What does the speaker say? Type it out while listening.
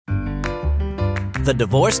the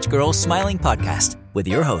Divorced Girls Smiling Podcast with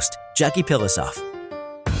your host, Jackie Pilosoff.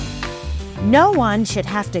 No one should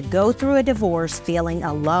have to go through a divorce feeling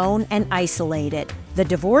alone and isolated. The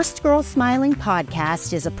Divorced Girls Smiling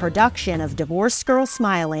Podcast is a production of Divorced Girls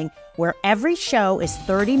Smiling, where every show is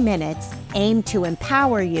 30 minutes aimed to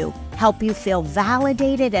empower you, help you feel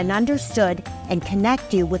validated and understood, and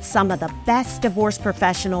connect you with some of the best divorce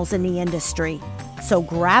professionals in the industry. So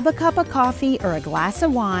grab a cup of coffee or a glass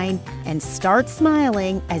of wine and start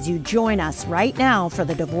smiling as you join us right now for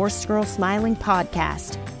the Divorced Girls Smiling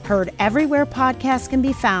Podcast. Heard everywhere podcasts can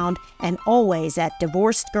be found and always at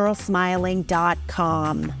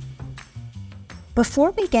divorcedgirlsmiling.com.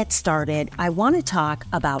 Before we get started, I want to talk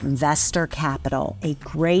about Investor Capital, a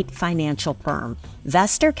great financial firm.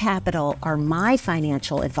 Investor Capital are my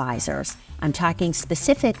financial advisors. I'm talking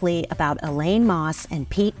specifically about Elaine Moss and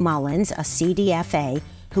Pete Mullins, a CDFA,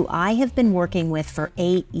 who I have been working with for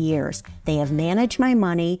 8 years. They have managed my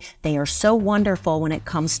money. They are so wonderful when it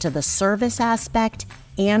comes to the service aspect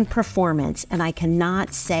and performance, and I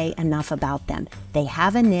cannot say enough about them. They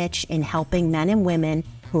have a niche in helping men and women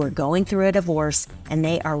who are going through a divorce, and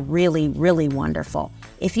they are really, really wonderful.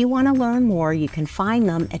 If you want to learn more, you can find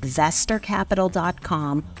them at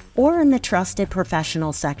vestorcapital.com or in the Trusted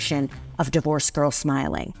Professional section of Divorced Girls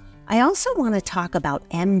Smiling. I also want to talk about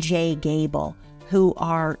MJ Gable, who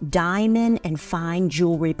are diamond and fine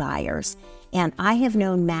jewelry buyers. And I have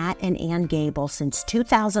known Matt and Ann Gable since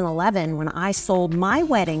 2011 when I sold my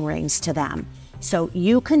wedding rings to them. So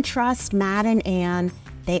you can trust Matt and Ann.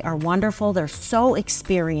 They are wonderful. They're so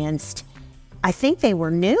experienced. I think they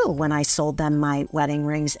were new when I sold them my wedding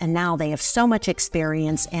rings, and now they have so much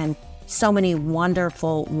experience and so many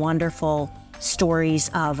wonderful, wonderful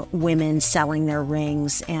stories of women selling their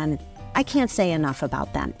rings, and I can't say enough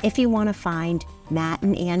about them. If you want to find Matt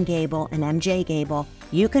and Ann Gable and MJ Gable,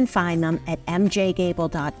 you can find them at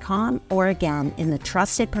mjgable.com or again in the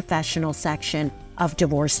Trusted Professional section of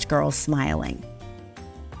Divorced Girls Smiling.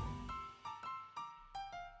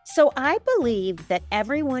 So I believe that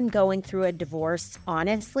everyone going through a divorce,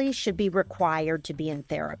 honestly, should be required to be in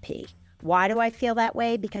therapy. Why do I feel that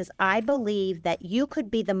way? Because I believe that you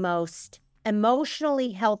could be the most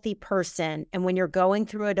emotionally healthy person, and when you're going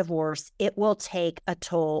through a divorce, it will take a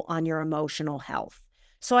toll on your emotional health.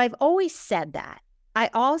 So I've always said that. I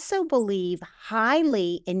also believe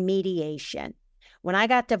highly in mediation. When I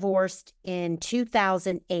got divorced in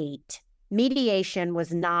 2008, mediation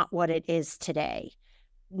was not what it is today.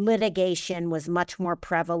 Litigation was much more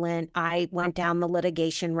prevalent. I went down the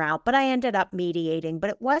litigation route, but I ended up mediating. But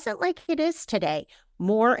it wasn't like it is today.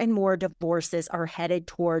 More and more divorces are headed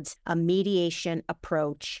towards a mediation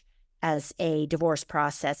approach as a divorce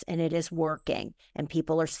process, and it is working. And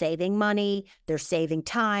people are saving money, they're saving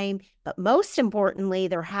time, but most importantly,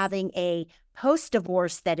 they're having a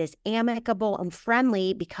post-divorce that is amicable and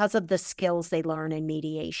friendly because of the skills they learn in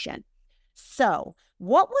mediation. So,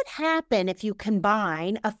 what would happen if you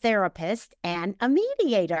combine a therapist and a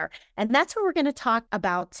mediator? And that's what we're going to talk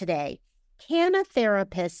about today. Can a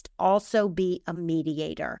therapist also be a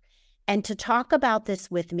mediator? And to talk about this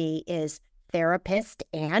with me is therapist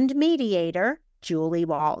and mediator, Julie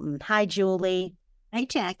Walton. Hi, Julie. Hi,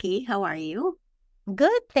 Jackie. How are you?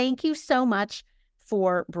 Good. Thank you so much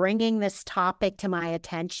for bringing this topic to my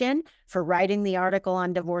attention, for writing the article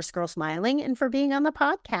on Divorced Girls Smiling, and for being on the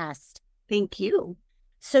podcast. Thank you.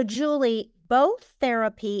 So, Julie, both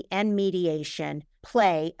therapy and mediation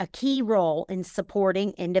play a key role in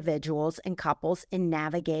supporting individuals and couples in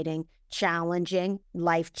navigating challenging,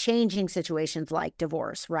 life-changing situations like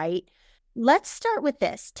divorce, right? Let's start with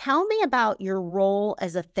this. Tell me about your role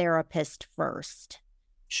as a therapist first.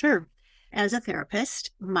 Sure. As a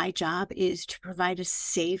therapist, my job is to provide a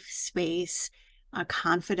safe space, a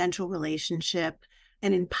confidential relationship,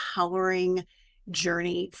 an empowering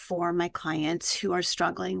journey for my clients who are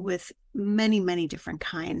struggling with many, many different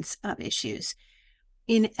kinds of issues.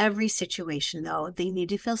 In every situation, though, they need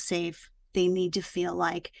to feel safe. They need to feel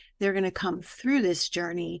like they're going to come through this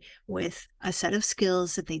journey with a set of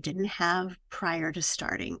skills that they didn't have prior to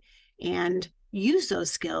starting and use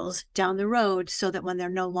those skills down the road so that when they're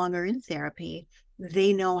no longer in therapy,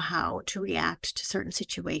 they know how to react to certain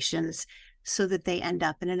situations so that they end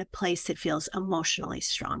up in a place that feels emotionally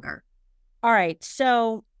stronger. All right.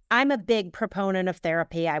 So I'm a big proponent of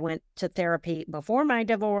therapy. I went to therapy before my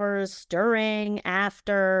divorce, during,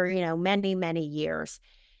 after, many, many years.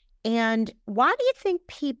 And why do you think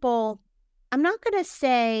people, I'm not going to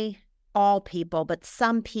say all people, but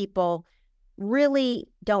some people really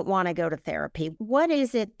don't want to go to therapy? What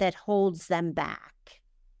is it that holds them back?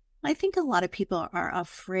 I think a lot of people are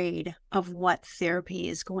afraid of what therapy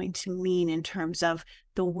is going to mean in terms of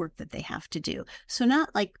the work that they have to do. So,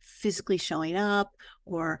 not like physically showing up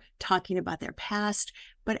or talking about their past,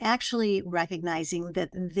 but actually recognizing that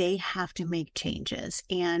they have to make changes.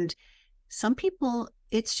 And some people,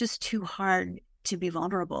 it's just too hard to be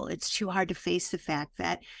vulnerable. It's too hard to face the fact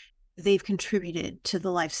that they've contributed to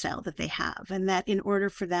the lifestyle that they have, and that in order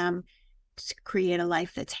for them to create a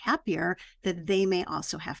life that's happier, that they may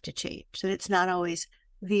also have to change. That it's not always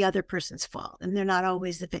the other person's fault and they're not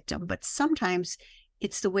always the victim, but sometimes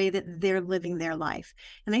it's the way that they're living their life.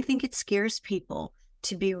 And I think it scares people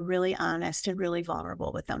to be really honest and really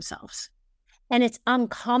vulnerable with themselves. And it's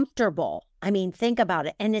uncomfortable. I mean, think about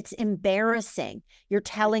it. And it's embarrassing. You're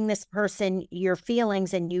telling this person your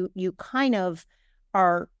feelings and you kind of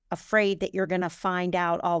are afraid that you're going to find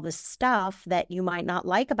out all the stuff that you might not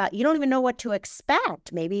like about. You don't even know what to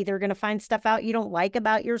expect. Maybe they're going to find stuff out you don't like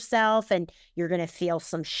about yourself and you're going to feel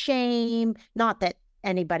some shame. Not that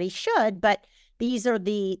anybody should, but these are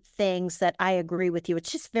the things that I agree with you.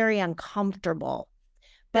 It's just very uncomfortable.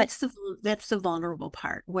 But That's the vulnerable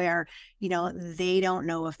part where, they don't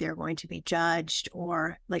know if they're going to be judged,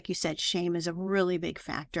 or like you said, shame is a really big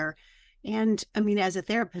factor. And I mean, as a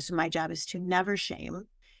therapist, my job is to never shame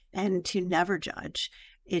and to never judge.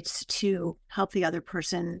 It's to help the other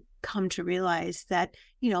person come to realize that,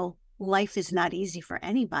 life is not easy for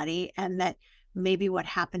anybody, and that maybe what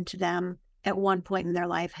happened to them at one point in their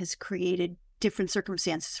life has created different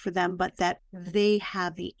circumstances for them, but that they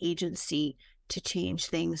have the agency to change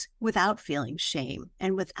things without feeling shame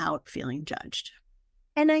and without feeling judged.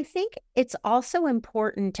 And I think it's also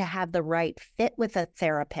important to have the right fit with a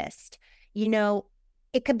therapist.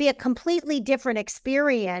 It could be a completely different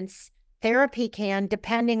experience. Therapy can,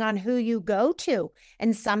 depending on who you go to.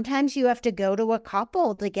 And sometimes you have to go to a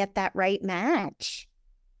couple to get that right match.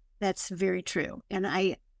 That's very true. And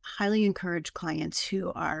I highly encourage clients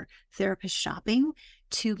who are therapist shopping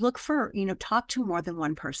to look for, talk to more than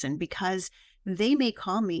one person, because they may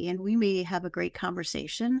call me and we may have a great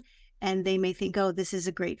conversation and they may think, oh, this is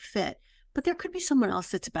a great fit, but there could be someone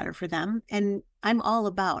else that's better for them. And I'm all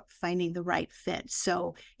about finding the right fit.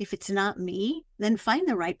 So if it's not me, then find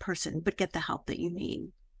the right person, but get the help that you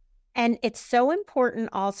need. And it's so important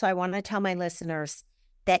also, I want to tell my listeners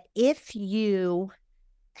that if you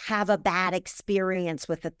have a bad experience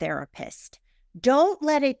with a therapist, don't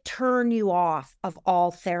let it turn you off of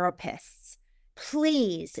all therapists.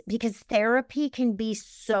 Please, because therapy can be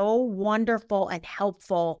so wonderful and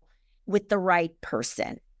helpful with the right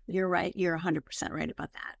person. You're right. You're 100% right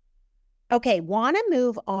about that. Okay, want to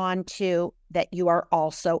move on to that you are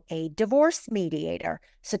also a divorce mediator.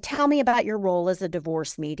 So tell me about your role as a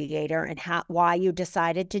divorce mediator and why you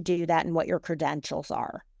decided to do that and what your credentials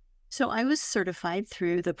are. So I was certified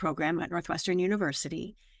through the program at Northwestern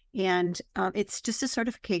University, and it's just a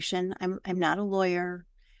certification. I'm not a lawyer.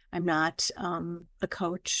 I'm not a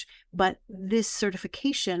coach, but this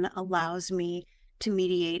certification allows me to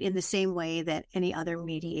mediate in the same way that any other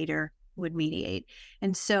mediator would mediate.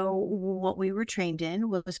 And so what we were trained in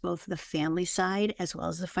was both the family side as well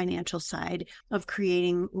as the financial side of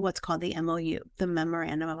creating what's called the MOU, the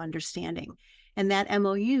Memorandum of Understanding. And that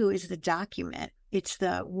MOU is the document. It's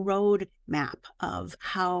the road map of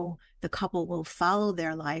how the couple will follow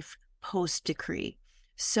their life post-decree.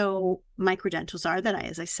 So my credentials are that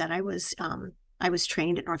as I said, I was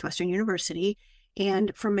trained at Northwestern University,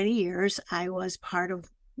 and for many years I was part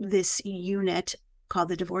of this unit called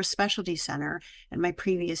the Divorce Specialty Center at my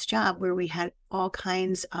previous job, where we had all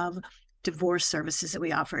kinds of divorce services that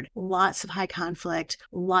we offered. Lots of high conflict,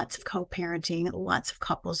 lots of co-parenting, lots of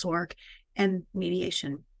couples work, and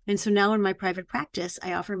mediation. And so now in my private practice,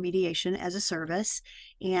 I offer mediation as a service,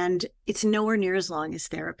 and it's nowhere near as long as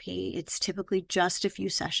therapy. It's typically just a few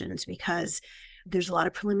sessions because there's a lot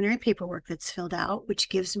of preliminary paperwork that's filled out, which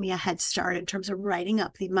gives me a head start in terms of writing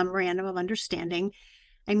up the Memorandum of Understanding.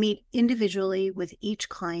 I meet individually with each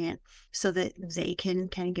client so that they can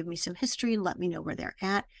kind of give me some history, let me know where they're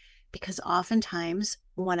at, because oftentimes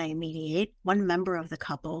when I mediate, one member of the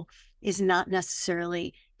couple is not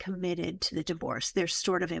necessarily committed to the divorce. They're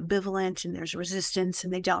sort of ambivalent and there's resistance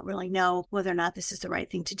and they don't really know whether or not this is the right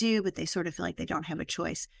thing to do, but they sort of feel like they don't have a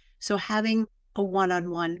choice. So having a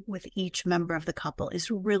one-on-one with each member of the couple is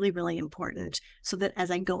really, really important so that as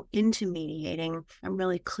I go into mediating, I'm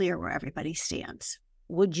really clear where everybody stands.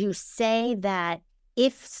 Would you say that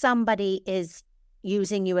if somebody is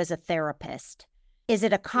using you as a therapist, is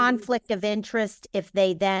it a conflict of interest if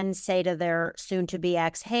they then say to their soon-to-be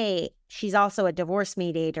ex, hey, she's also a divorce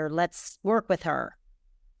mediator, let's work with her?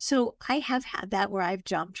 So I have had that where I've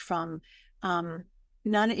jumped from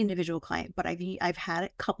not an individual client, but I've had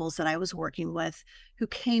couples that I was working with who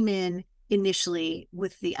came in initially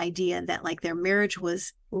with the idea that like their marriage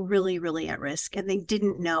was really, really at risk, and they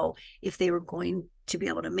didn't know if they were going to be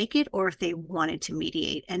able to make it or if they wanted to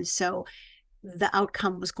mediate. And so the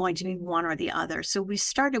outcome was going to be one or the other. So we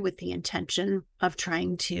started with the intention of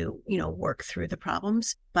trying to, work through the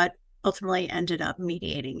problems, but ultimately ended up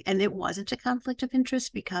mediating. And it wasn't a conflict of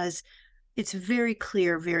interest because it's very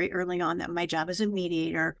clear very early on that my job as a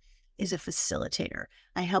mediator is a facilitator.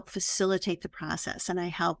 I help facilitate the process, and I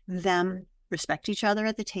help them respect each other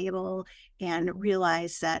at the table and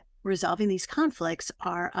realize that resolving these conflicts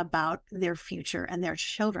are about their future and their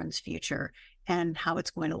children's future and how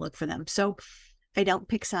it's going to look for them. So I don't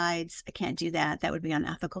pick sides. I can't do that. That would be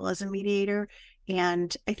unethical as a mediator.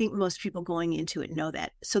 And I think most people going into it know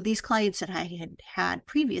that. So these clients that I had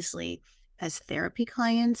previously as therapy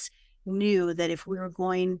clients knew that if we were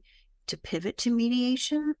going to pivot to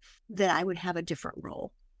mediation, that I would have a different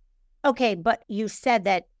role. Okay, but you said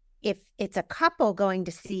that if it's a couple going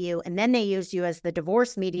to see you and then they use you as the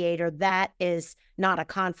divorce mediator, that is not a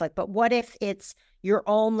conflict. But what if you're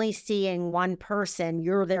only seeing one person,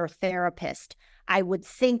 you're their therapist? I would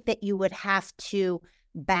think that you would have to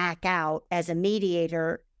back out as a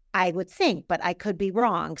mediator, I would think, but I could be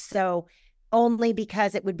wrong. So only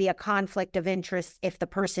because it would be a conflict of interest if the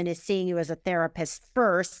person is seeing you as a therapist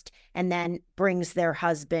first and then brings their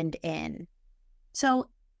husband in. So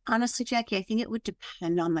honestly, Jackie, I think it would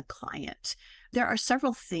depend on the client. There are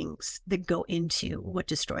several things that go into what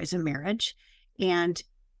destroys a marriage. And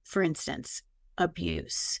for instance,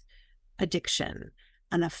 abuse, addiction,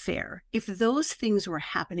 an affair. If those things were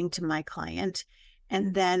happening to my client,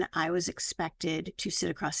 and then I was expected to sit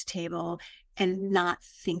across the table and not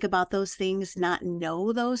think about those things, not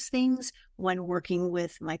know those things when working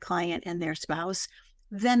with my client and their spouse,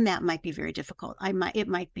 then that might be very difficult. It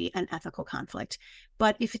might be an ethical conflict.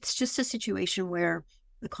 But if it's just a situation where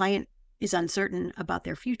the client is uncertain about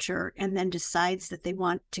their future and then decides that they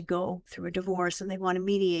want to go through a divorce and they want to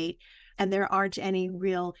mediate, and there aren't any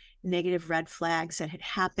real negative red flags that had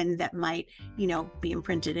happened that might, be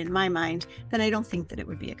imprinted in my mind, then I don't think that it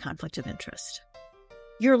would be a conflict of interest.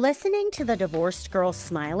 You're listening to the Divorced Girl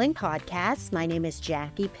Smiling podcast. My name is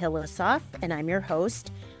Jackie Pilosoff, and I'm your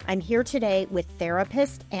host. I'm here today with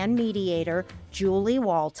therapist and mediator Julie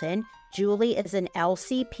Walton. Julie is an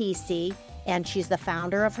LCPC, and she's the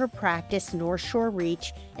founder of her practice, North Shore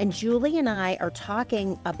Reach. And Julie and I are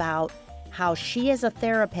talking about how she is a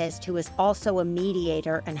therapist who is also a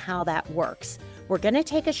mediator and how that works. We're going to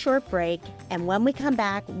take a short break, and when we come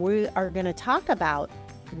back, we are going to talk about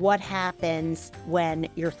what happens when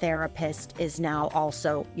your therapist is now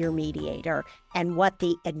also your mediator and what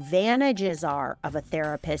the advantages are of a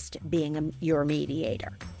therapist being your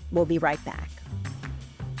mediator. We'll be right back.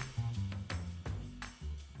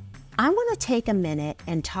 I want to take a minute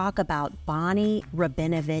and talk about Bonnie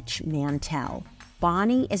Rabinovich Mantel.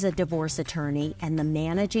 Bonnie is a divorce attorney and the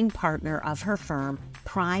managing partner of her firm,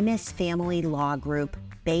 Primus Family Law Group,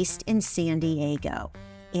 based in San Diego.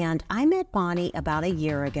 And I met Bonnie about a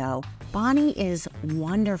year ago. Bonnie is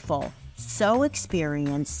wonderful, so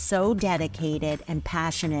experienced, so dedicated and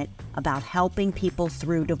passionate about helping people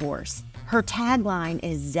through divorce. Her tagline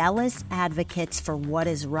is zealous advocates for what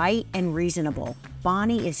is right and reasonable.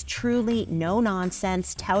 Bonnie is truly no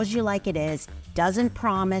nonsense, tells you like it is, doesn't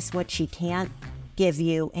promise what she can't give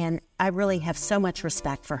you, and I really have so much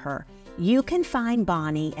respect for her. You can find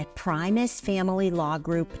Bonnie at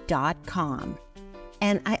primusfamilylawgroup.com.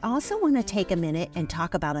 And I also want to take a minute and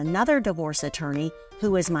talk about another divorce attorney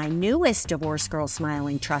who is my newest Divorce Girl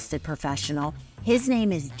Smiling trusted professional. His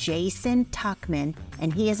name is Jason Tuckman,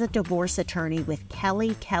 and he is a divorce attorney with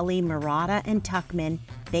Kelly Murata and Tuckman,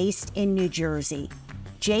 based in New Jersey.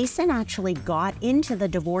 Jason actually got into the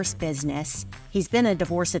divorce business. He's been a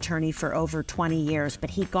divorce attorney for over 20 years, but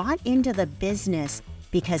he got into the business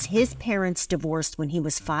because his parents divorced when he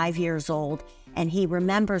was 5 years old, and he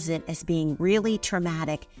remembers it as being really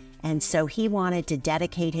traumatic, and so he wanted to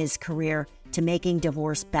dedicate his career to making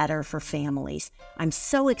divorce better for families. I'm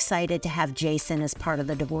so excited to have Jason as part of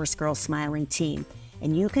the Divorce Girl Smiling team,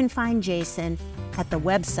 and you can find Jason at the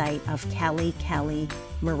website of Kelly,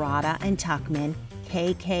 Murata and Tuckman,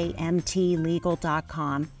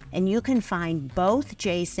 kkmtlegal.com, and you can find both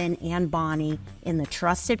Jason and Bonnie in the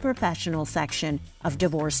Trusted Professional section of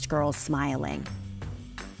Divorced Girls Smiling.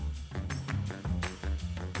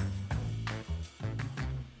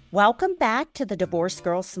 Welcome back to the Divorced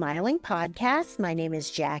Girl Smiling podcast. My name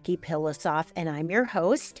is Jackie Pilosoff, and I'm your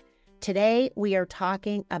host. Today, we are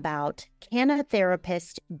talking about, can a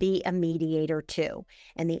therapist be a mediator too?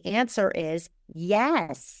 And the answer is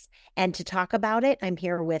Yes. And to talk about it, I'm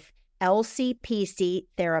here with LCPC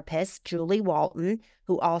therapist Julie Walton,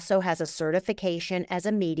 who also has a certification as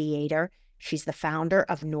a mediator. She's the founder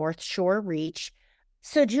of North Shore Reach.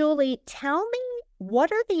 So, Julie, tell me,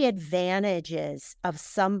 what are the advantages of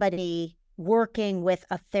somebody working with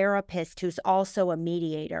a therapist who's also a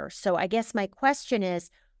mediator? So, I guess my question is,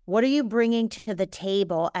 what are you bringing to the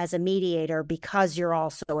table as a mediator because you're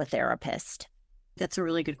also a therapist? That's a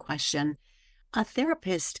really good question. A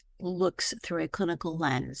therapist looks through a clinical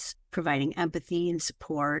lens, providing empathy and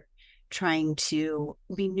support, trying to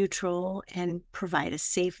be neutral and provide a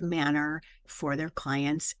safe manner for their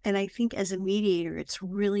clients. And I think as a mediator, it's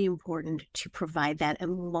really important to provide that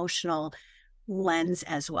emotional lens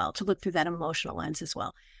as well, to look through that emotional lens as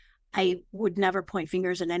well. I would never point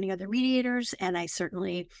fingers at any other mediators, and I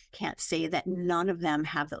certainly can't say that none of them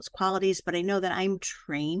have those qualities, but I know that I'm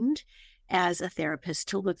trained as a therapist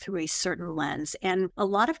to look through a certain lens. And a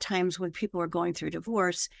lot of times when people are going through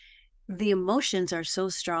divorce, the emotions are so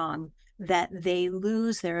strong that they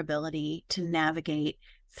lose their ability to navigate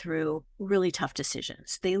through really tough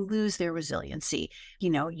decisions. They lose their resiliency.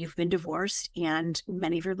 You know, you've been divorced, and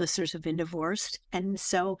many of your listeners have been divorced. And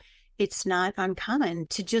so it's not uncommon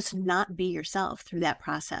to just not be yourself through that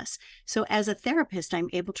process. So as a therapist, I'm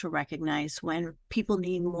able to recognize when people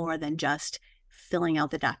need more than just filling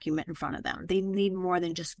out the document in front of them. They need more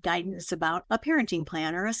than just guidance about a parenting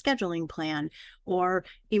plan or a scheduling plan or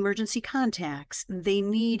emergency contacts. They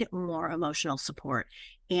need more emotional support.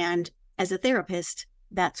 And as a therapist,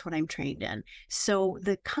 that's what I'm trained in. So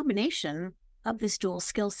the combination of this dual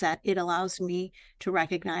skill set, it allows me to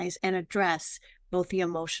recognize and address both the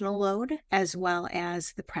emotional load as well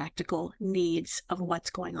as the practical needs of what's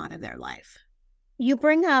going on in their life. You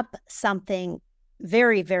bring up something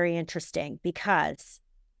very, very interesting, because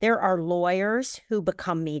there are lawyers who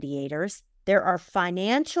become mediators. There are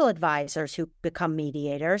financial advisors who become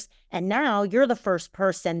mediators. And now you're the first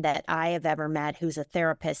person that I have ever met who's a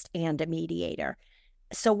therapist and a mediator.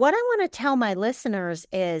 So what I want to tell my listeners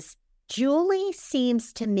is Julie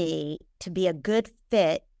seems to me to be a good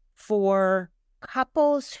fit for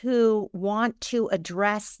couples who want to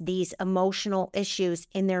address these emotional issues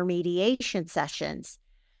in their mediation sessions.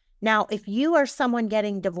 Now, if you are someone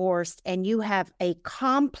getting divorced and you have a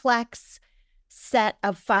complex set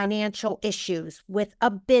of financial issues with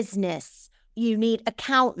a business, you need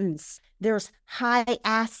accountants, there's high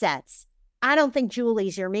assets, I don't think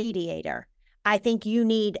Julie's your mediator. I think you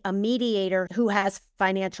need a mediator who has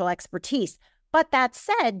financial expertise. But that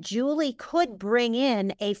said, Julie could bring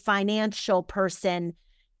in a financial person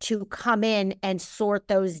to come in and sort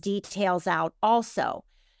those details out also.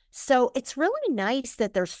 So it's really nice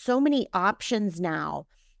that there's so many options now,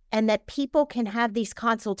 and that people can have these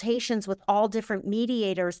consultations with all different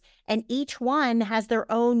mediators, and each one has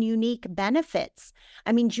their own unique benefits.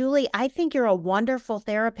 I mean, Julie, I think you're a wonderful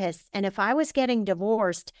therapist. And if I was getting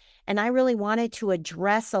divorced and I really wanted to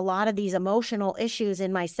address a lot of these emotional issues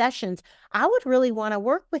in my sessions, I would really want to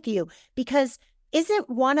work with you, because isn't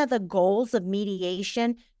one of the goals of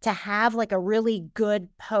mediation to have like a really good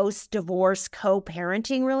post-divorce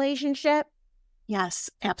co-parenting relationship? Yes,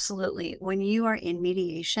 absolutely. When you are in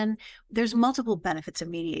mediation, there's multiple benefits of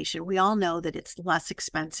mediation. We all know that it's less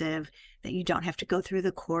expensive, that you don't have to go through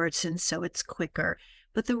the courts, and so it's quicker.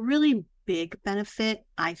 But the really big benefit,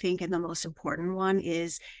 I think, and the most important one,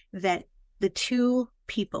 is that the two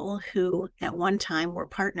people who at one time were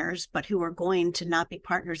partners, but who are going to not be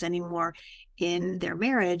partners anymore in their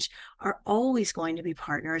marriage, are always going to be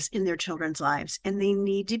partners in their children's lives. And they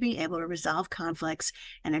need to be able to resolve conflicts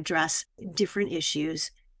and address different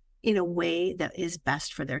issues in a way that is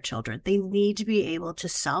best for their children. They need to be able to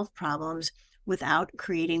solve problems without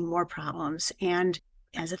creating more problems. And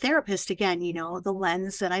as a therapist, again, you know, the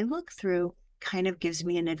lens that I look through kind of gives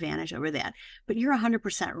me an advantage over that. But you're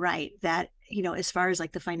 100% right that, you know, as far as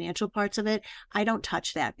like the financial parts of it, I don't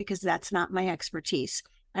touch that because that's not my expertise.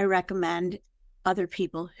 I recommend other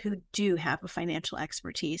people who do have a financial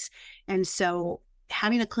expertise. And so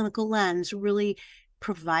having a clinical lens really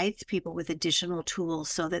provides people with additional tools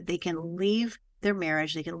so that they can leave their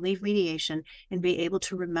marriage, they can leave mediation, and be able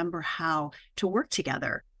to remember how to work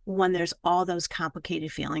together when there's all those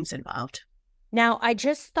complicated feelings involved. Now, I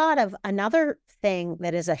just thought of another thing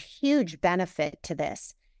that is a huge benefit to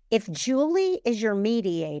this. If Julie is your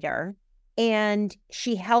mediator and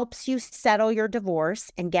she helps you settle your divorce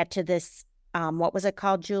and get to this, what was it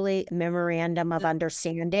called, Julie? Memorandum of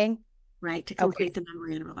Understanding? Right, to complete the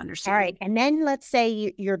memorandum of understanding. All right, and then let's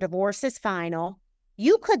say your divorce is final.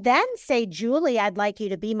 You could then say, Julie, I'd like you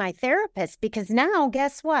to be my therapist, because now,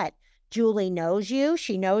 guess what? Julie knows you.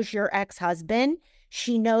 She knows your ex-husband.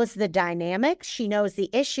 She knows the dynamics. She knows the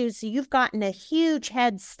issues. So you've gotten a huge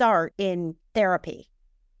head start in therapy.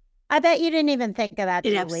 I bet you didn't even think of that,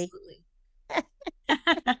 It Julie.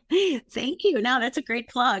 absolutely. Thank you. No, that's a great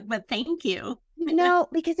plug, but thank you. No,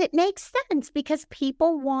 because it makes sense, because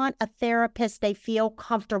people want a therapist they feel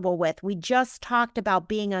comfortable with. We just talked about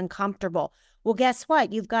being uncomfortable. Well, guess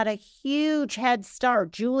what? You've got a huge head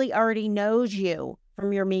start. Julie already knows you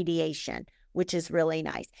from your mediation, which is really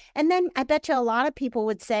nice. And then I bet you a lot of people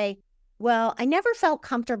would say, well, I never felt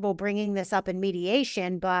comfortable bringing this up in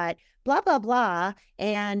mediation, but blah, blah, blah.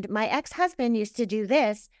 And my ex-husband used to do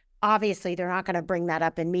this. Obviously, they're not going to bring that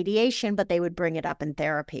up in mediation, but they would bring it up in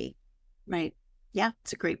therapy. Right. Yeah,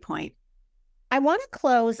 it's a great point. I want to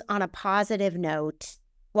close on a positive note.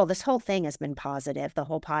 Well, this whole thing has been positive, the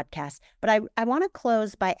whole podcast, but I want to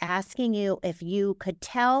close by asking you if you could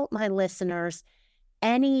tell my listeners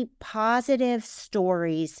any positive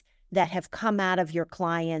stories that have come out of your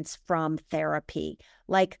clients from therapy.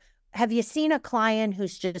 Like, have you seen a client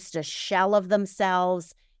who's just a shell of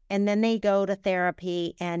themselves and then they go to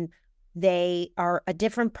therapy and they are a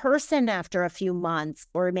different person after a few months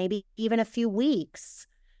or maybe even a few weeks?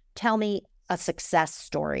 Tell me a success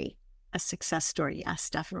story. A success story. Yes,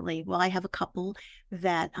 definitely. Well, I have a couple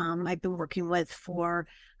that I've been working with for,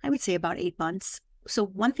 I would say, about 8 months. So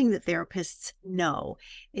one thing that therapists know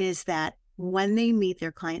is that when they meet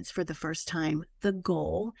their clients for the first time, the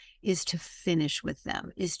goal is to finish with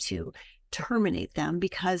them, is to terminate them,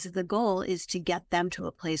 because the goal is to get them to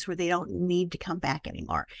a place where they don't need to come back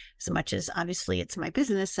anymore. As much as obviously it's my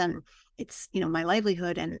business and it's, my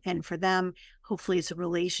livelihood, and for them, hopefully it's a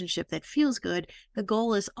relationship that feels good. The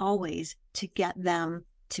goal is always to get them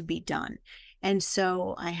to be done. And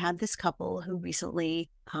so I had this couple who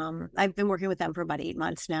recently, I've been working with them for about 8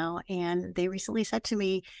 months now, and they recently said to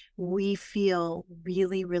me, we feel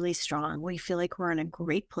really, really strong. We feel like we're in a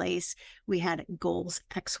great place. We had goals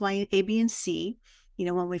X, Y, A, B, and C,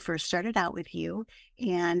 when we first started out with you,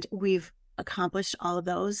 and we've accomplished all of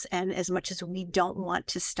those. And as much as we don't want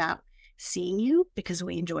to stop seeing you because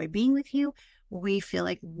we enjoy being with you, we feel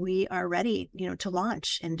like we are ready, to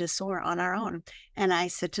launch and to soar on our own. And I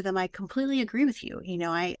said to them, I completely agree with you.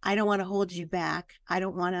 I don't want to hold you back. I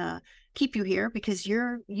don't want to keep you here because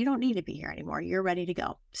you don't need to be here anymore. You're ready to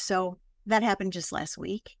go. So that happened just last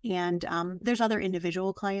week. And there's other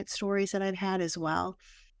individual client stories that I've had as well.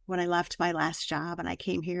 When I left my last job and I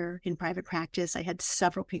came here in private practice, I had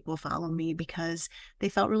several people follow me because they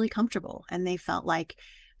felt really comfortable and they felt like,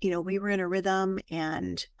 we were in a rhythm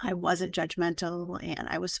and I wasn't judgmental and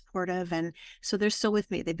I was supportive. And so they're still with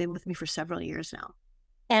me. They've been with me for several years now.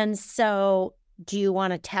 And so do you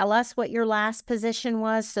want to tell us what your last position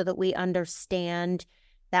was so that we understand?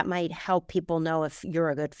 That might help people know if you're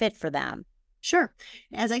a good fit for them. Sure.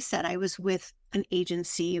 As I said, I was with an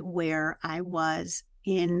agency where I was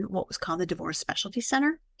in what was called the Divorce Specialty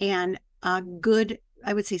Center, and a good,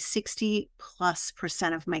 I would say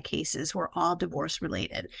 60+% of my cases were all divorce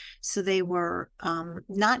related. So they were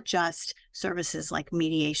not just services like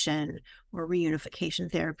mediation or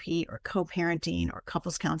reunification therapy or co-parenting or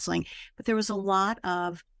couples counseling, but there was a lot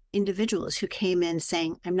of individuals who came in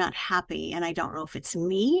saying, I'm not happy and I don't know if it's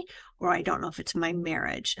me or I don't know if it's my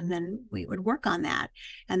marriage. And then we would work on that.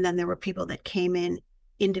 And then there were people that came in,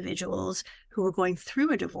 individuals who were going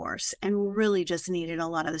through a divorce and really just needed a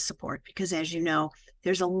lot of the support because, as you know,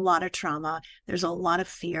 there's a lot of trauma, there's a lot of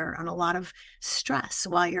fear and a lot of stress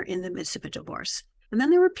while you're in the midst of a divorce. And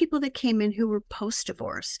then there were people that came in who were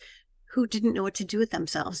post-divorce, who didn't know what to do with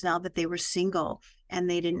themselves now that they were single and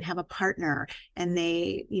they didn't have a partner and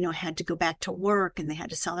they, had to go back to work and they had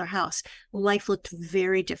to sell their house. Life looked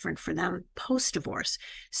very different for them post-divorce.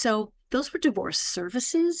 So those were divorce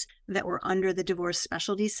services that were under the Divorce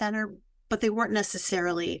Specialty Center, but they weren't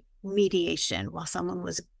necessarily mediation while someone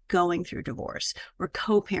was going through divorce or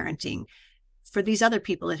co-parenting. For these other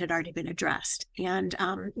people, it had already been addressed. And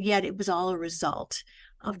yet it was all a result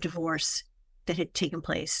of divorce that had taken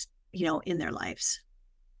place, in their lives.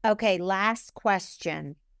 Okay, last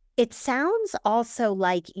question. It sounds also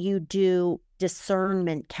like you do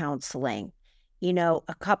discernment counseling.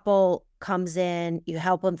 A couple comes in, you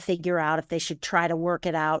help them figure out if they should try to work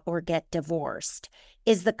it out or get divorced.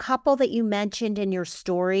 Is the couple that you mentioned in your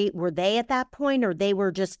story, were they at that point or they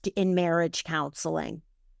were just in marriage counseling?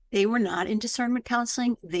 They were not in discernment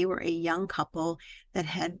counseling. They were a young couple that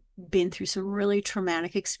had been through some really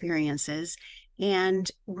traumatic experiences and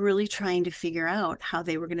really trying to figure out how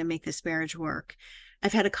they were going to make this marriage work.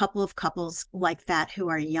 I've had a couple of couples like that who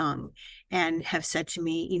are young and have said to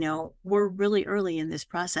me, we're really early in this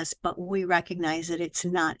process, but we recognize that it's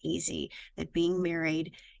not easy, that being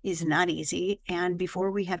married is not easy. And before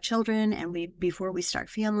we have children and before we start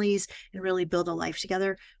families and really build a life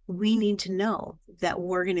together, we need to know that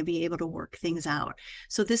we're going to be able to work things out.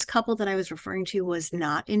 So this couple that I was referring to was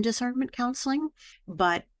not in discernment counseling,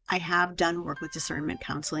 but I have done work with discernment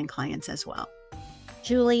counseling clients as well.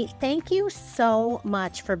 Julie, thank you so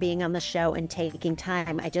much for being on the show and taking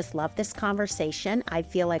time. I just love this conversation. I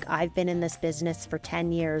feel like I've been in this business for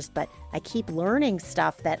 10 years, but I keep learning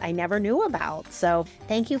stuff that I never knew about. So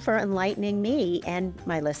thank you for enlightening me and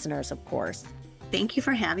my listeners, of course. Thank you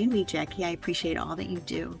for having me, Jackie. I appreciate all that you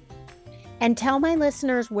do. And tell my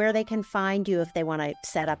listeners where they can find you if they want to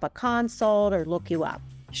set up a consult or look you up.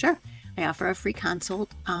 Sure. I offer a free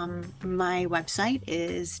consult. My website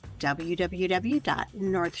is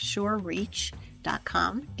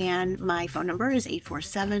www.northshorereach.com, and my phone number is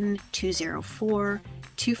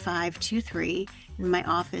 847-204-2523. And my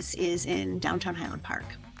office is in downtown Highland Park.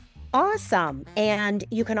 Awesome. And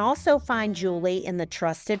you can also find Julie in the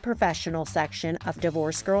Trusted Professional section of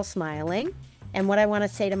Divorce Girl Smiling. And what I want to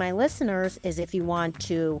say to my listeners is if you want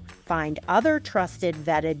to find other trusted,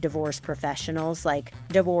 vetted divorce professionals like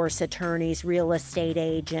divorce attorneys, real estate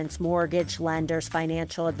agents, mortgage lenders,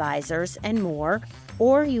 financial advisors, and more,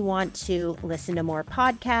 or you want to listen to more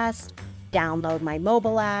podcasts, download my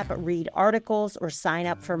mobile app, read articles, or sign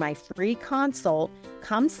up for my free consult,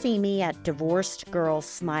 come see me at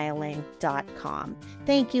divorcedgirlsmiling.com.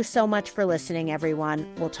 Thank you so much for listening, everyone.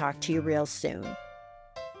 We'll talk to you real soon.